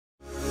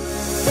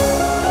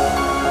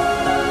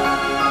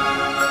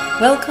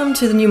Welcome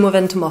to the new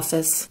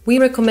MoventumOffice. We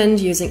recommend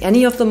using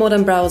any of the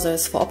modern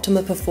browsers for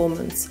optimal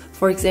performance,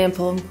 for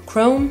example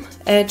Chrome,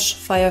 Edge,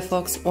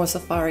 Firefox or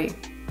Safari.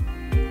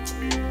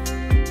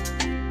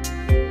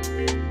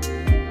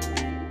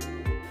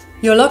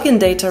 Your login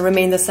data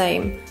remain the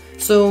same,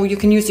 so you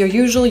can use your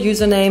usual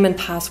username and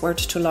password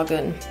to log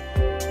in.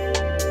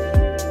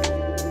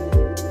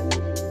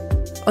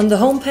 On the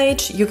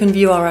homepage you can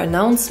view our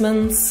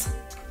announcements,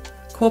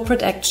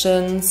 corporate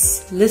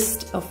actions,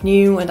 list of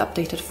new and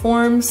updated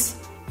forms,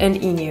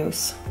 and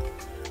e-news.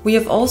 We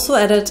have also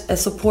added a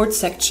support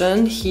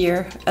section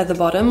here at the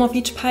bottom of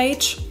each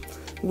page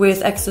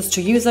with access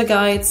to user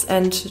guides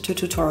and to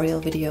tutorial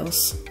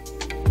videos.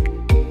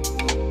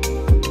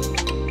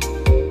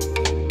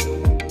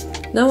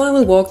 Now I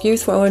will walk you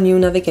through our new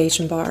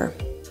navigation bar.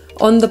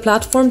 On the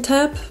platform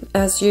tab,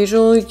 as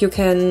usual, you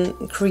can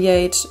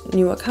create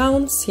new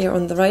accounts here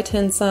on the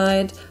right-hand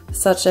side,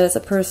 such as a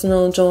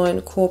personal,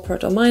 joint,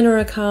 corporate or minor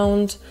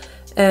account,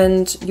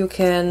 and you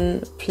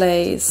can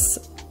place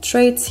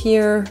trades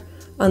here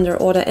under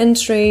order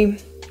entry.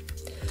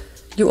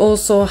 You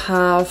also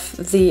have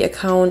the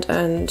account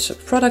and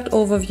product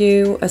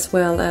overview, as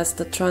well as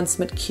the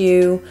transmit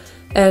queue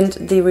and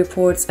the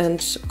reports and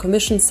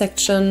commission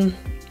section.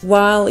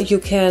 While you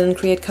can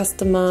create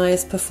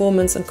customized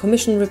performance and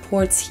commission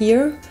reports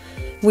here,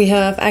 we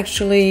have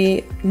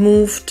actually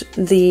moved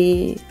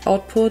the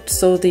output,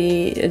 so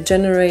the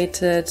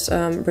generated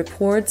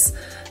reports,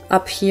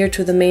 up here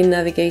to the main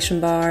navigation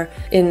bar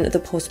in the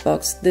post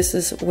box. This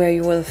is where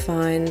you will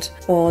find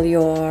all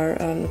your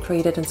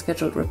created and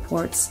scheduled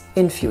reports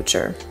in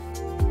future.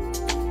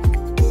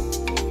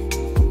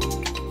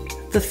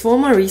 The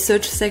former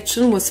research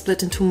section was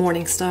split into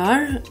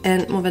Morningstar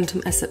and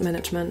Moventum Asset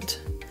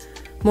Management.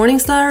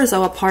 Morningstar is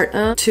our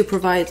partner to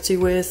provide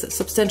you with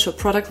substantial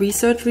product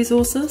research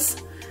resources.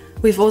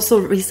 We've also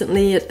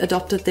recently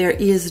adopted their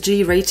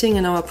ESG rating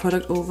in our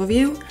product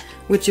overview,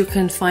 which you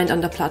can find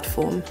under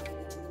platform.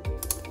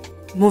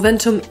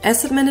 Moventum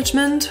Asset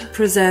Management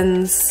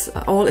presents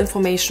all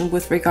information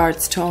with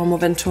regards to our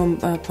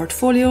Moventum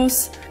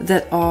portfolios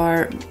that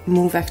are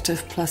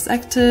MOVEactive plus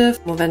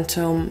Active,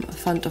 Moventum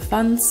Fund of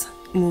Funds,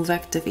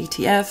 MOVEactive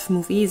ETF,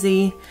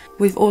 MOVEeasy.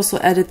 We've also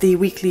added the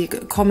weekly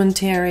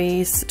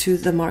commentaries to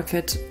the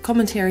market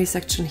commentary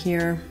section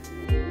here.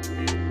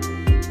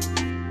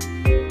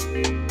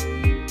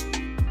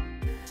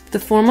 The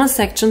former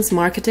sections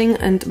Marketing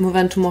and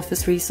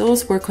MoventumOffice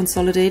Resource were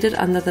consolidated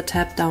under the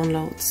tab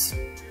Downloads.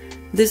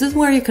 This is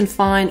where you can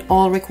find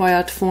all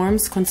required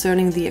forms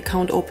concerning the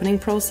account opening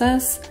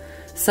process,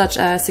 such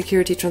as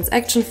security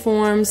transaction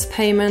forms,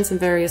 payments in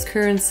various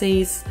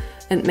currencies,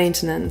 and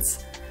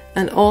maintenance.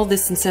 And all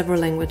this in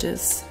several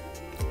languages.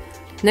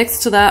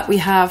 Next to that we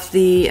have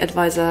the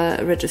advisor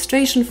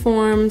registration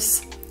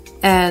forms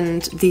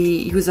and the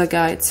user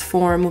guides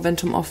for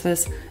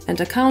MoventumOffice and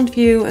Account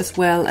View, as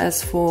well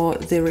as for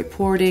the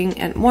reporting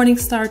and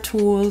Morningstar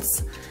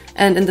tools.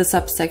 And in the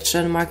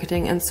subsection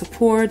Marketing and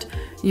Support,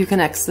 you can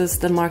access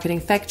the marketing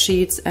fact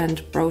sheets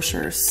and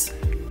brochures.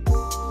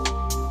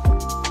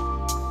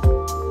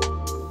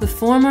 The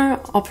former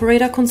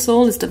operator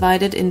console is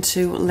divided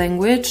into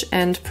language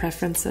and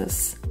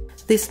preferences.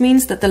 This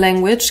means that the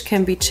language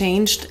can be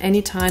changed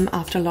anytime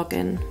after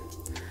login.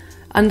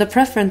 Under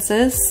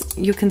Preferences,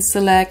 you can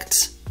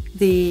select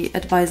the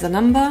advisor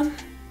number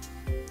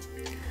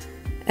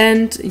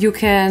and you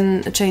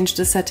can change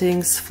the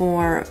settings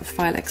for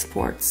file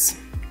exports.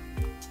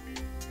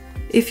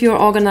 If you're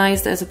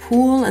organized as a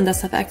pool and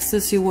thus have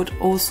access, you would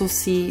also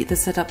see the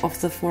setup of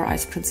the 4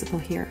 eyes principle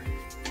here.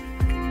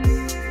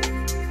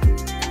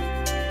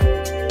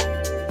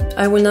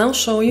 I will now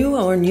show you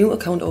our new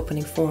account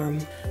opening form.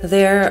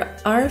 There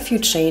are a few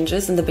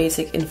changes in the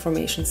basic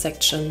information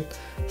section.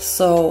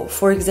 So,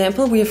 for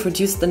example, we have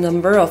reduced the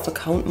number of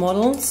account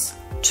models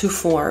to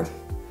 4.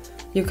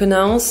 You can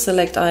now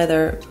select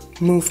either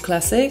Move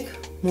Classic,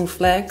 Move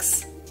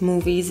Flex,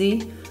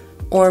 MOVEeasy,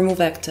 or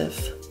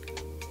MOVEactive.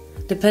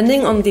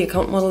 Depending on the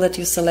account model that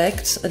you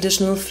select,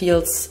 additional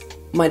fields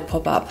might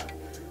pop up.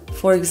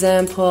 For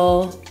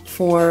example,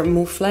 for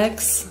Move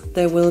Flex,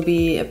 there will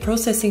be a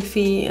processing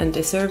fee and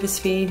a service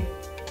fee.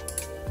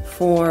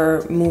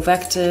 For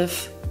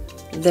MOVEactive,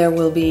 there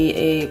will be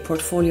a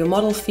portfolio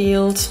model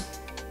field.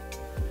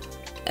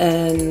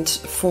 And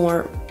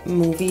for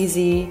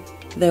MOVEeasy,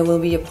 there will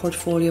be a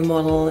portfolio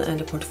model and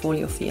a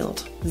portfolio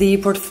field. The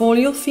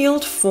portfolio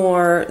field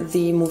for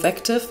the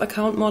MOVEactive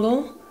account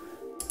model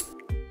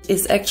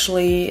is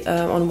actually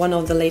on one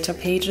of the later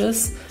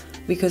pages,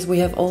 because we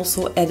have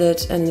also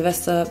added an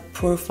investor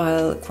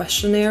profile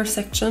questionnaire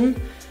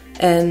section,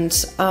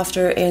 and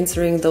after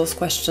answering those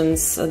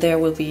questions there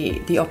will be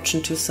the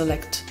option to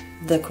select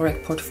the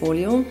correct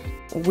portfolio.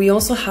 We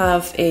also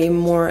have a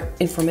more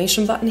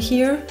information button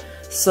here,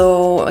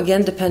 so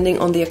again, depending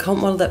on the account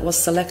model that was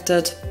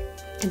selected,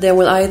 there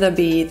will either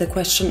be the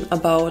question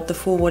about the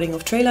forwarding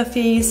of trailer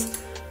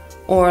fees,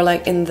 or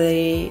like in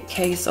the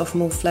case of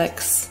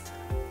MoveFlex,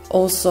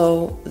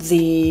 also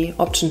the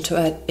option to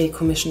add a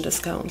commission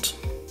discount.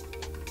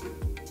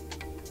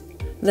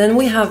 Then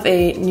we have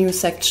a new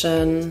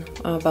section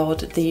about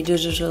the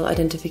digital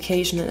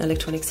identification and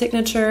electronic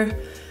signature.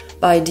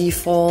 By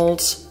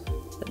default,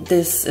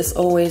 this is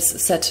always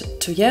set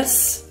to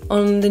yes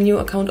on the new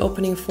account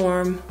opening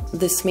form.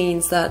 This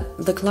means that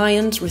the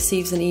client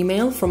receives an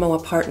email from our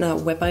partner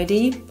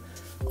WebID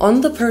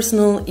on the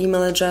personal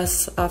email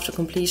address after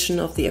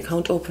completion of the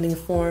account opening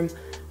form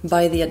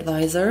by the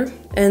advisor.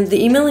 And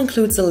the email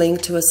includes a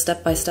link to a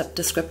step-by-step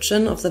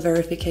description of the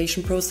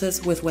verification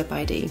process with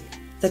WebID.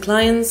 The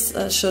clients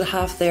should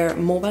have their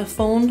mobile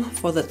phone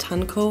for the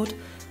TAN code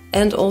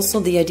and also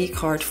the ID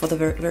card for the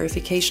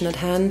verification at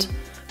hand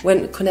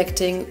when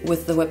connecting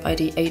with the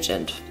WebID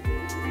agent.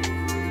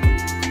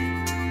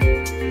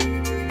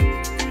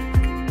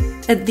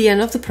 At the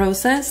end of the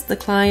process, the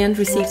client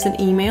receives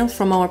an email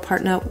from our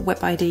partner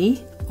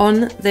WebID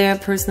on their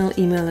personal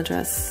email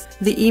address.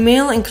 The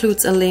email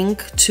includes a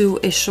link to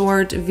a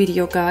short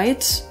video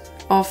guide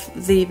of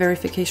the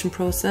verification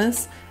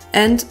process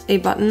and a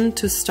button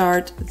to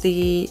start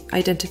the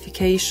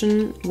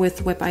identification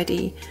with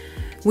WebID.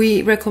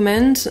 We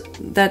recommend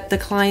that the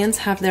clients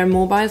have their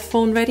mobile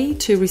phone ready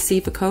to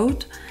receive a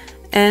code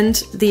and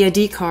the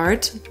ID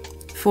card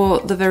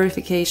for the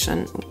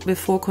verification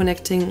before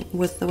connecting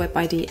with the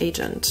WebID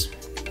agent.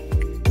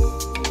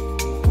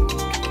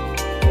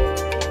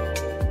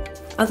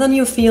 Other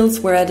new fields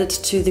were added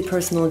to the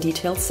personal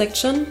details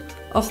section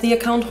of the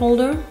account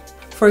holder.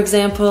 For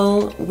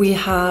example, we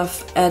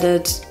have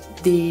added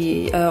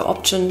the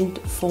option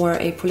for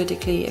a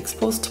politically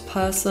exposed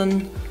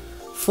person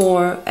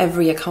for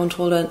every account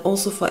holder and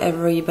also for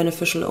every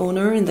beneficial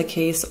owner in the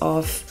case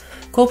of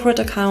corporate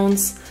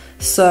accounts.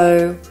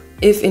 So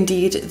if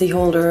indeed the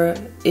holder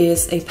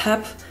is a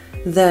PEP,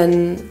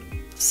 then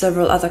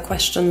several other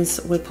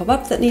questions will pop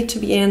up that need to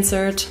be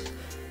answered.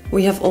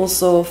 We have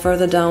also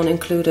further down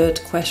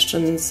included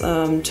questions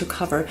to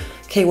cover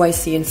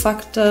KYC and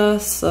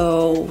FATCA.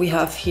 So we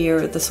have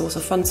here the source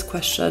of funds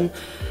question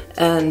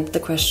and the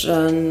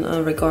question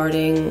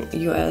regarding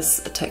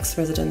US tax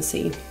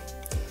residency.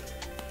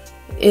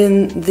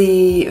 In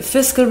the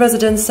fiscal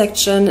residence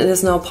section, it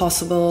is now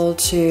possible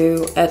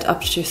to add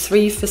up to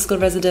 3 fiscal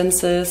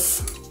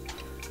residences.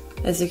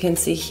 As you can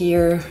see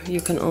here, you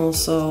can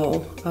also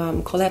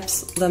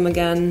collapse them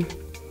again.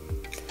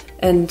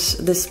 And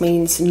this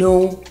means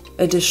no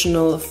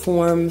additional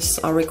forms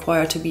are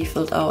required to be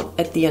filled out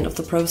at the end of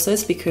the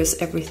process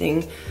because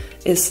everything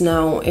is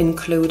now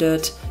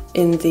included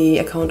in the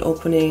account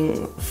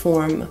opening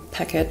form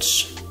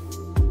package.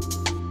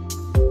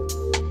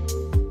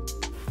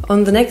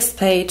 On the next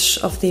page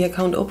of the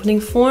account opening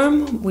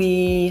form,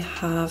 we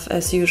have,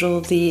 as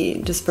usual,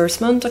 the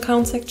disbursement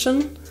account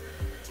section.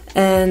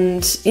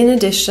 And in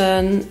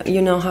addition,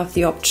 you now have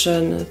the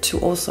option to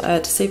also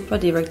add SEPA,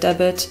 direct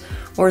debit,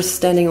 or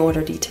standing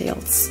order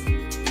details.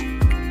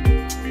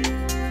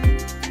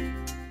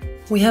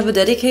 We have a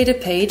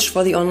dedicated page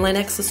for the online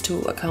access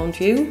to account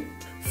view.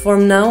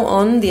 From now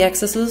on, the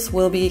accesses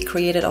will be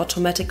created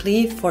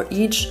automatically for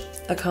each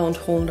account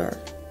holder.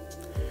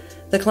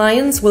 The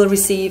clients will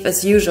receive,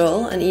 as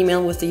usual, an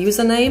email with the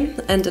username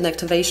and an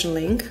activation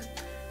link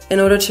in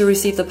order to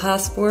receive the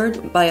password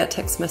via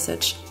text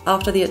message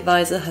after the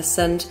advisor has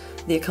sent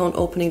the account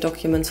opening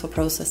documents for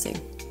processing.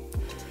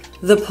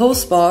 The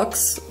post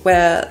box,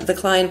 where the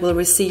client will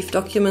receive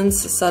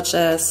documents such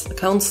as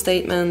account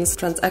statements,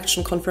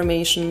 transaction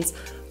confirmations,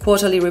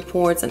 quarterly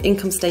reports and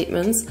income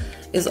statements,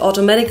 is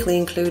automatically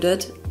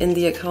included in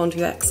the account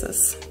view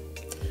access.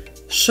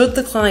 Should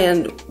the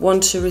client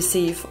want to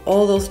receive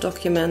all those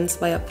documents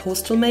via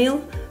postal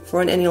mail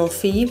for an annual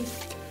fee,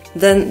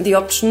 then the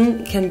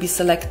option can be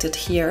selected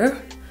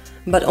here,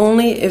 but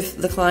only if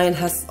the client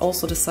has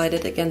also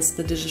decided against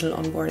the digital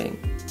onboarding.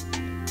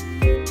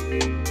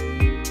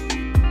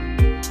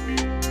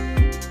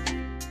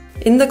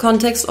 In the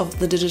context of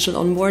the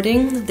digital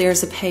onboarding,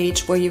 there's a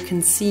page where you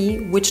can see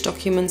which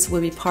documents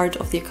will be part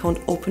of the account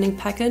opening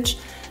package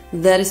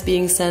that is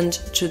being sent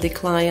to the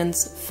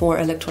clients for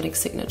electronic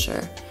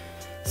signature.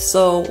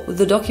 So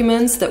the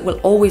documents that will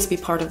always be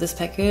part of this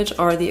package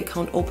are the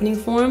account opening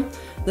form,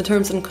 the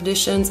terms and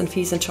conditions, and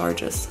fees and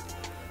charges.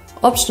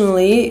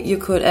 Optionally, you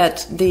could add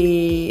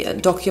the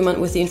document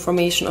with the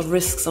information of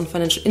risks on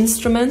financial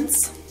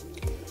instruments.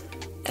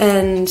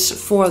 And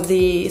for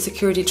the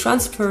security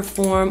transfer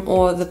form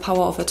or the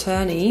power of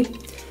attorney,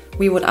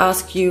 we would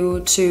ask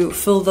you to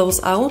fill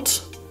those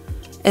out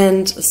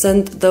and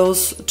send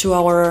those to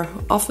our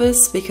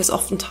office because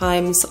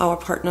oftentimes our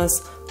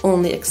partners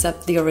only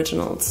accept the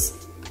originals.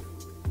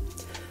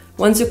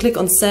 Once you click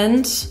on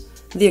send,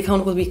 the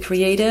account will be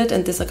created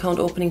and this account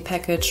opening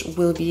package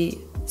will be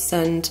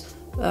sent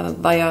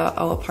via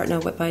our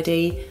partner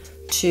WebID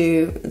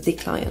to the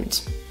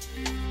client.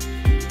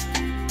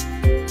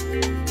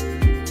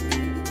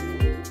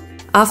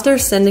 After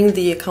sending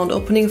the account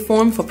opening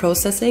form for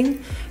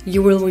processing,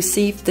 you will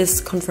receive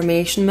this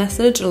confirmation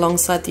message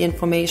alongside the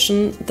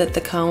information that the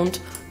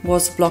account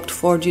was blocked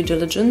for due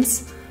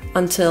diligence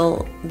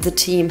until the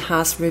team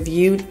has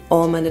reviewed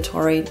all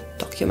mandatory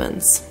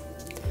documents.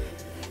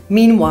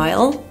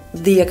 Meanwhile,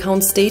 the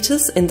account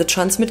status in the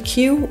transmit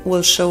queue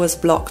will show as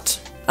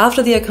blocked.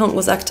 After the account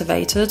was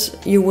activated,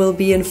 you will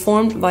be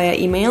informed via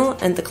email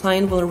and the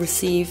client will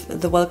receive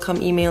the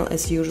welcome email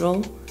as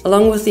usual,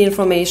 along with the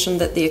information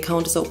that the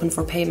account is open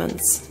for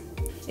payments.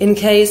 In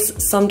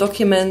case some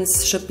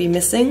documents should be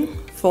missing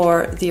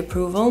for the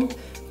approval,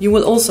 you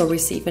will also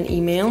receive an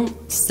email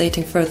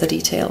stating further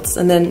details,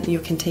 and then you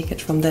can take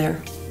it from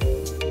there.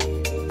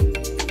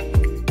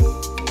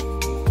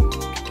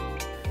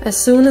 As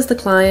soon as the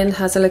client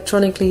has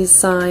electronically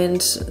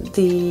signed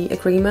the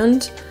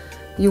agreement,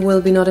 you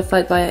will be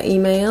notified via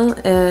email,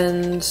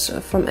 and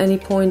from any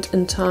point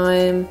in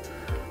time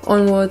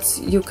onwards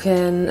you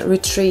can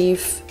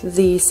retrieve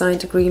the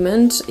signed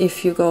agreement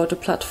if you go to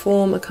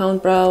Platform,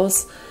 Account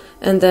Browse,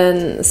 and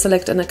then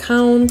select an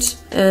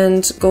account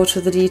and go to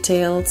the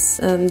details.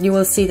 You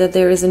will see that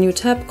there is a new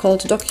tab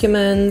called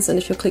Documents, and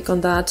if you click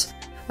on that,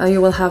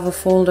 you will have a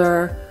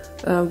folder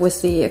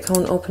with the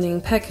account opening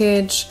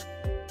package.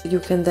 You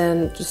can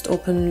then just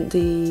open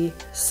the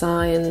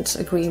signed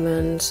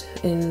agreement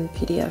in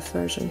PDF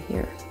version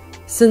here.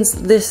 Since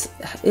this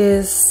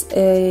is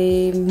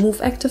a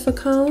MOVEactive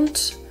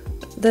account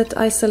that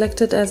I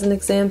selected as an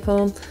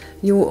example,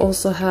 you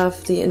also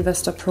have the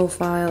investor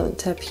profile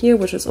tab here,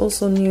 which is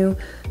also new.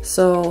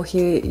 So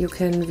here you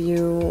can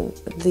view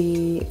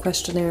the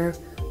questionnaire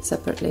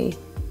separately.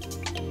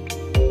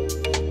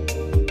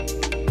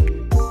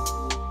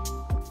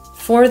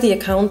 For the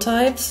account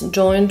types,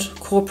 joint,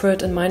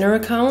 corporate and minor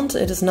account,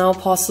 it is now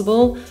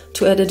possible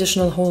to add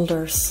additional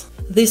holders.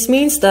 This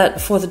means that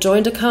for the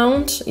joint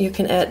account, you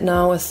can add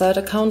now a third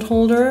account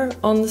holder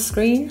on the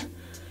screen.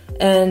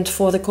 And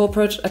for the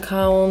corporate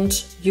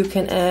account, you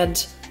can add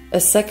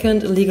a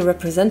second legal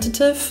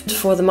representative.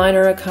 For the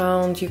minor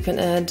account, you can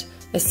add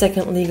a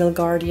second legal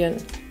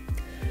guardian.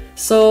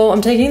 So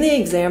I'm taking the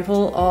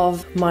example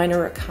of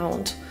minor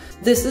account.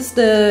 This is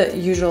the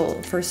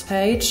usual first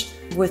page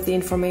with the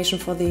information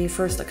for the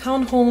first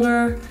account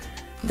holder.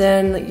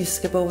 Then you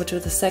skip over to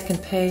the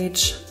second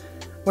page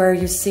where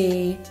you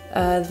see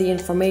the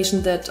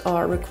information that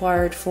are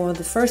required for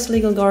the first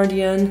legal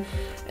guardian.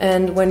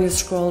 And when you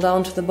scroll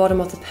down to the bottom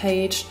of the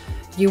page,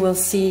 you will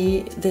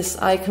see this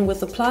icon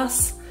with the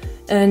plus.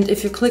 And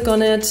if you click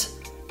on it,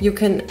 you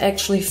can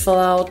actually fill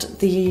out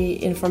the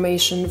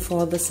information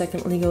for the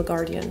second legal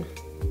guardian.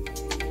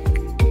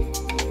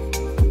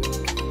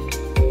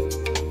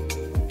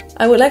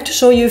 I would like to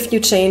show you a few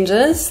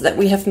changes that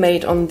we have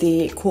made on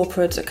the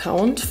corporate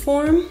account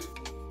form.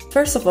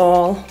 First of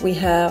all, we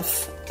have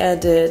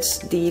added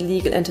the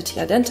legal entity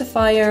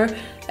identifier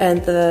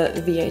and the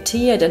VAT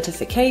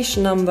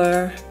identification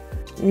number.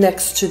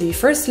 Next to the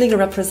first legal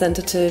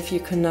representative, you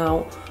can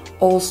now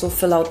also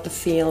fill out the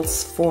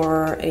fields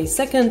for a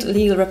second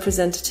legal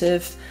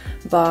representative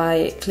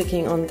by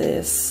clicking on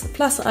this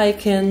plus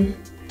icon.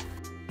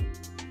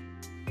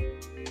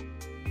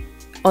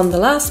 On the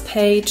last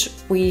page,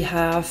 we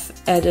have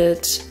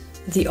added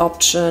the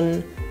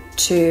option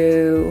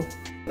to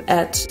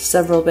add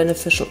several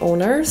beneficial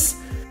owners.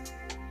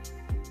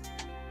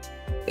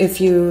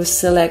 If you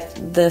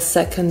select the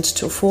second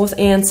to fourth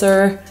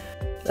answer,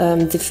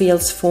 the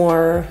fields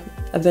for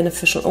a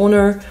beneficial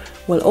owner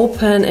will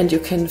open and you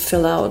can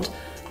fill out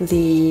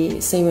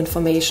the same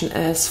information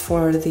as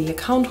for the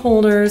account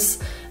holders.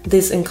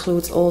 This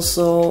includes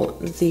also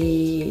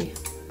the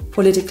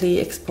politically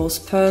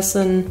exposed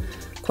person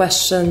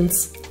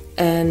questions,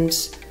 and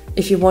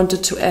if you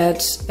wanted to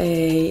add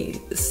a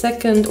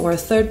second or a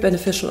third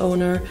beneficial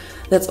owner,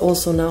 that's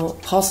also now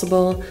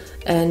possible,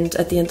 and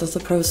at the end of the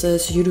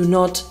process you do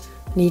not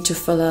need to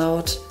fill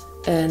out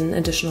an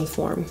additional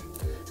form.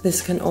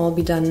 This can all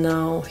be done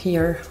now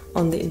here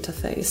on the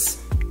interface.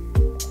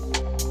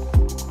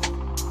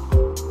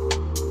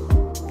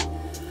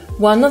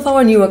 One of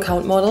our new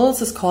account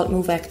models is called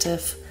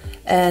MoveActive.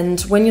 And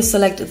when you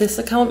select this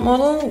account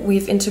model,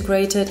 we've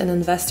integrated an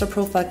investor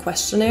profile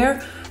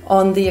questionnaire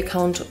on the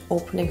account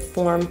opening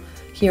form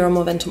here on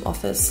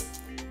MoventumOffice.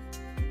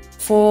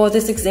 For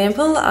this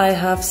example, I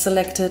have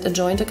selected a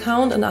joint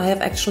account and I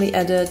have actually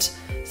added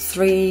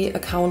 3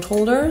 account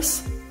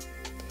holders.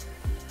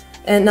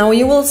 And now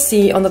you will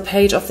see on the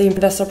page of the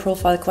investor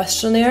profile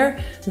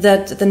questionnaire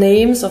that the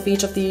names of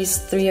each of these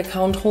 3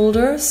 account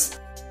holders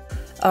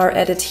are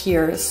added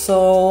here. So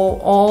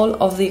all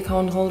of the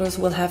account holders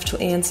will have to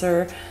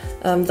answer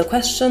the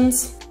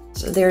questions.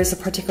 So there is a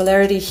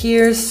particularity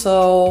here.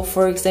 So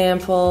for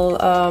example,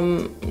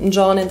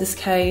 John in this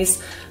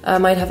case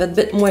might have a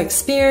bit more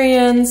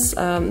experience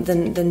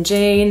than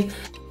Jane.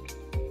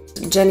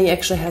 Jenny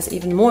actually has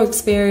even more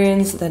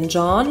experience than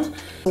John.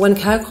 When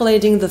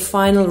calculating the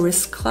final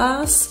risk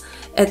class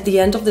at the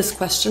end of this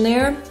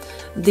questionnaire,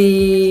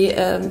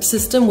 the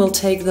system will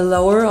take the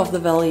lower of the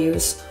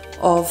values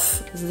of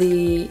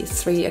the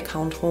 3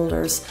 account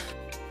holders.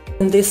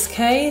 In this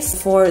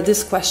case, for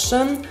this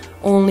question,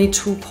 only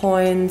 2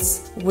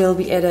 points will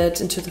be added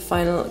into the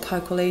final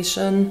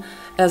calculation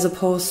as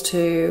opposed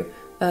to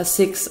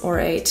 6 or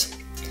 8.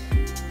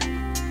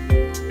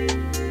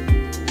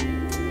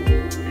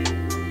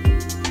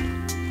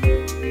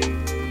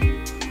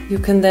 You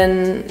can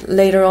then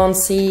later on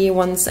see,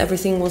 once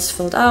everything was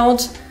filled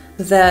out,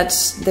 that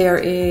there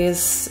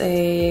is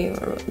a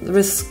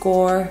risk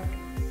score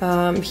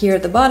here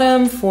at the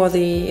bottom for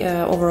the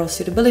overall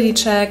suitability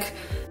check.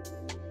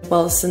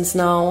 Well, since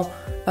now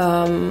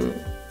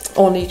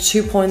only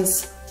 2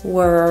 points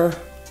were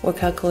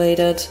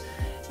calculated,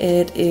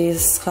 it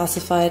is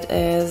classified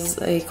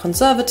as a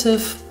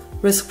conservative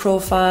risk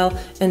profile,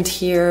 and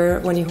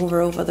here when you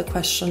hover over the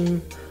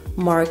question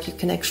mark you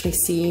can actually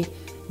see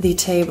the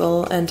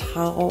table and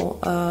how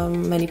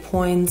many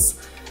points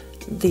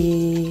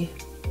the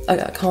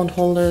account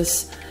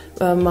holders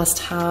must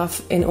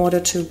have in order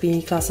to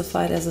be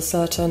classified as a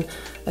certain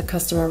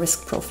customer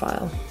risk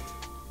profile.